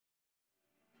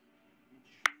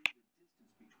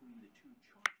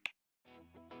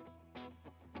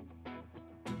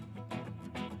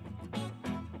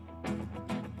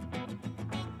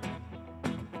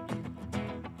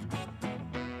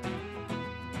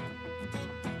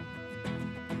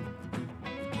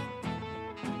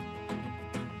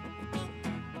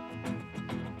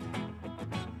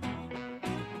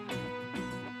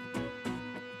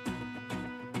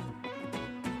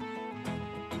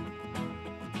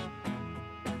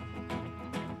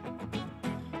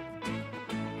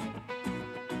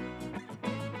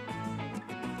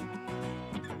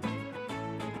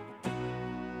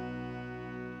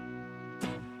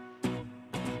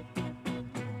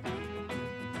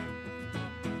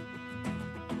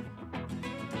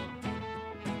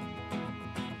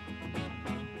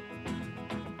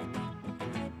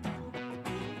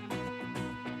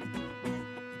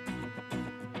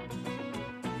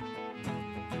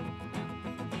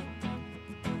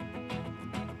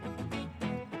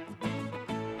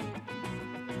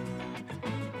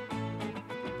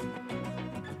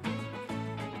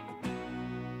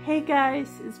Hey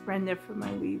guys, it's Brenda from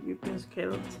my Reborn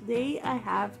Cradle. Today I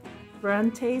have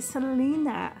Bronte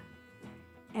Selena,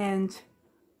 and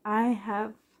I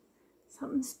have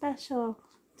something special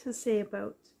to say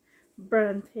about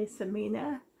Bronte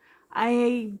Selena.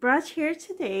 I brought here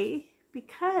today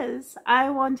because I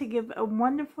want to give a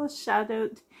wonderful shout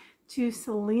out to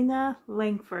Selena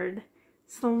Langford.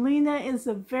 Selena is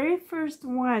the very first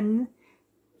one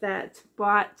that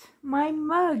bought my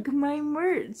mug, my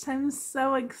merch. I'm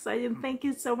so excited. Thank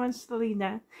you so much,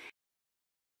 Selena.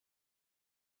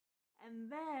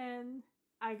 And then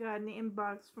I got an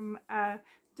inbox from a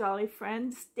Dolly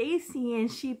friend, Stacy,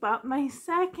 and she bought my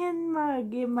second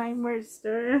mug in my merch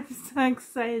store. I'm so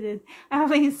excited. I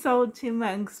only sold 2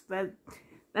 mugs, but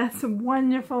that's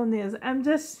wonderful news.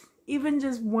 Even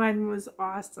just one was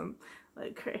awesome.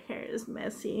 Look, her hair is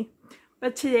messy.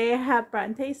 But today I have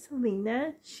Bronte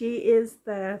Selena. She is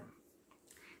the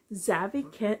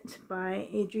Zavi kit by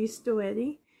Adri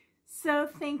Stoetti. So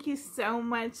thank you so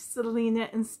much, Selena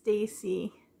and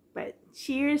Stacy. But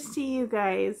cheers to you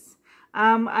guys.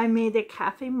 I made a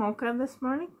cafe mocha this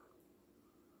morning.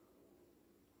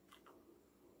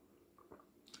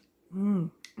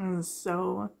 It was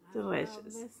so delicious.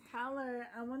 This color,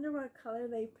 I wonder what color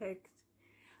they picked.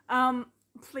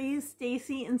 Please,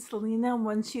 Stacy and Selena,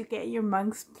 once you get your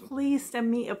mugs, please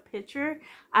send me a picture.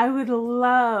 I would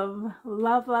love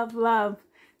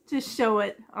to show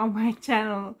it on my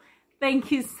channel.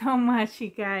 Thank you so much, you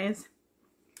guys.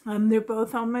 They're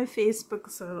both on my Facebook,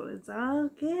 so it's all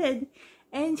good.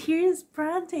 And here's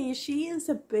Bronte. She is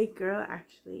a big girl,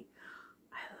 actually.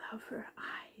 I love her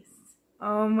eyes.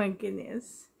 Oh my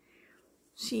goodness.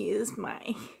 She is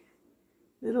my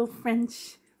little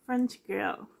French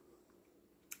girl.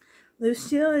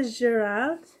 Lucille is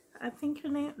Gerard. I think her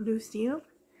name, Lucille.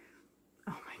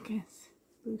 Oh my goodness.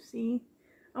 Lucy.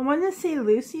 I want to say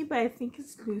Lucy, but I think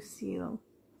it's Lucille.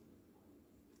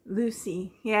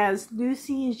 Lucy. Yes,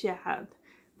 Lucy Gerard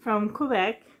from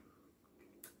Quebec.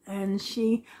 And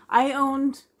I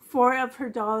owned 4 of her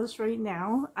dolls right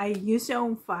now. I used to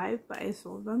own 5, but I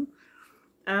sold them.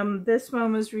 This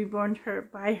one was reborn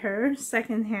by her,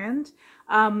 secondhand.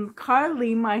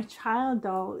 Carly, my child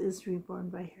doll, is reborn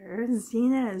by her.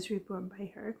 Xena is reborn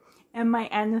by her. And my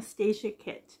Anastasia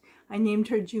kit, I named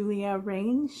her Julia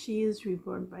Rain. She is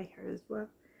reborn by her as well.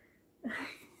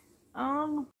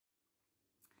 Oh.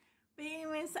 But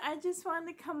anyways, I just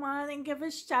wanted to come on and give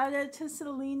a shout out to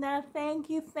Selena. Thank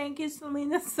you,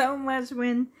 Selena, so much.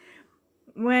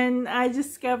 When I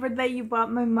discovered that you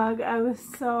bought my mug, I was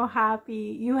so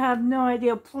happy. You have no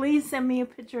idea. Please send me a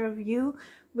picture of you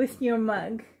with your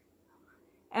mug.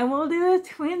 And we'll do a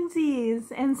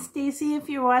twinsies. And Stacy, if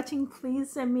you're watching,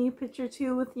 please send me a picture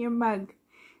too with your mug.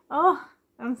 Oh,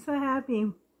 I'm so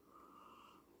happy.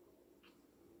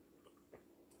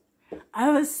 I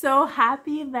was so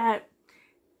happy that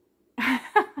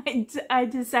I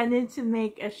decided to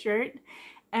make a shirt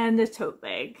and a tote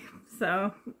bag.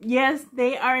 So yes,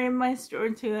 they are in my store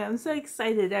too. I'm so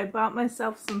excited. I bought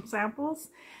myself some samples,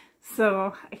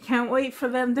 so I can't wait for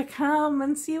them to come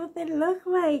and see what they look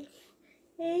like.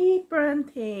 Hey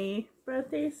Bronte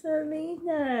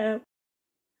Selena.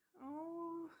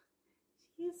 Oh,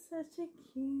 she's such a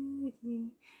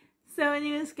cutie. So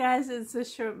anyways guys, it's a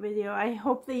short video. I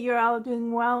hope that you're all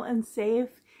doing well and safe,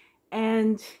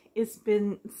 and it's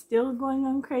been still going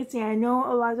on crazy. I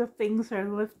know a lot of things are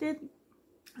lifted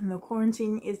and the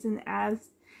quarantine isn't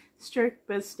as strict,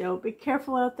 but still be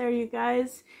careful out there, you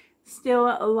guys. Still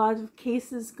a lot of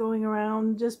cases going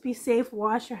around. Just be safe,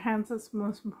 wash your hands, that's the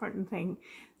most important thing.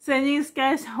 So anyways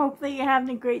guys, hope that you're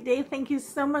having a great day. Thank you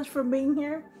so much for being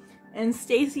here. And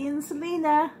Stacy and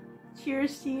Selena,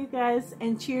 cheers to you guys,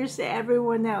 and cheers to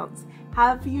everyone else.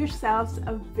 Have yourselves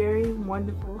a very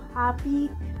wonderful, happy,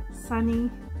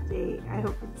 sunny day. I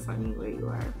hope it's sunny where you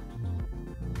are.